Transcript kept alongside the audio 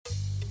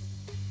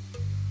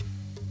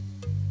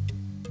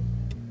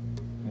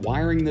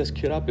Wiring this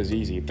kit up is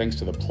easy thanks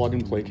to the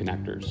plug-and-play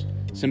connectors.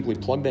 Simply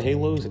plug the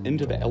halos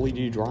into the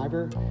LED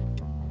driver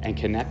and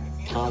connect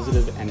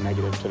positive and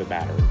negative to the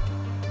battery.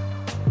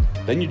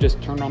 Then you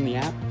just turn on the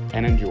app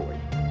and enjoy.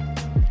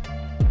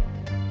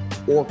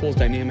 Oracle's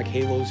dynamic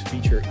halos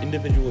feature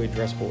individually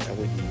addressable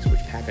LEDs which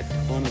pack a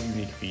ton of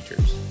unique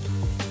features.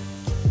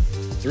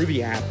 Through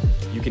the app,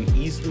 you can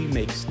easily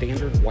make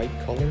standard white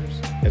colors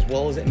as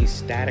well as any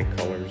static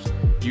colors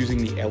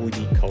using the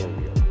LED color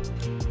wheel.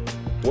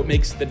 What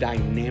makes the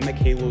dynamic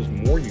halos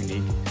more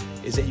unique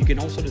is that you can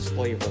also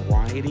display a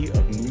variety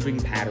of moving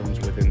patterns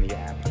within the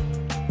app.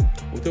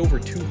 With over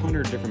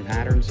 200 different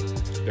patterns,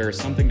 there is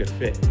something to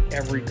fit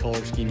every color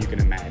scheme you can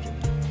imagine.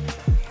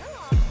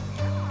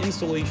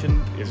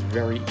 Installation is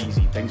very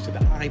easy thanks to the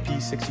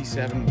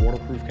IP67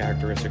 waterproof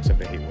characteristics of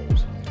the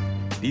halos.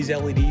 These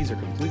LEDs are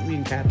completely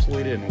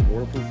encapsulated in a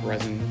waterproof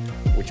resin,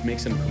 which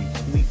makes them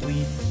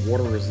completely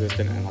water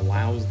resistant and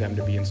allows them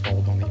to be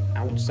installed on the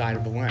outside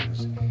of the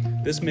lens.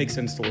 This makes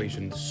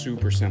installation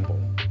super simple.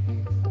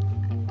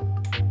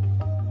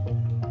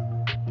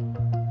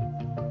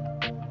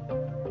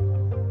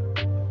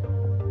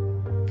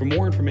 For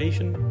more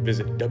information,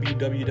 visit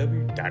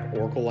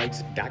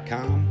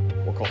www.oraclelights.com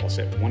or call us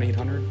at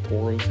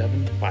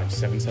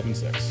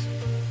 1-800-407-5776.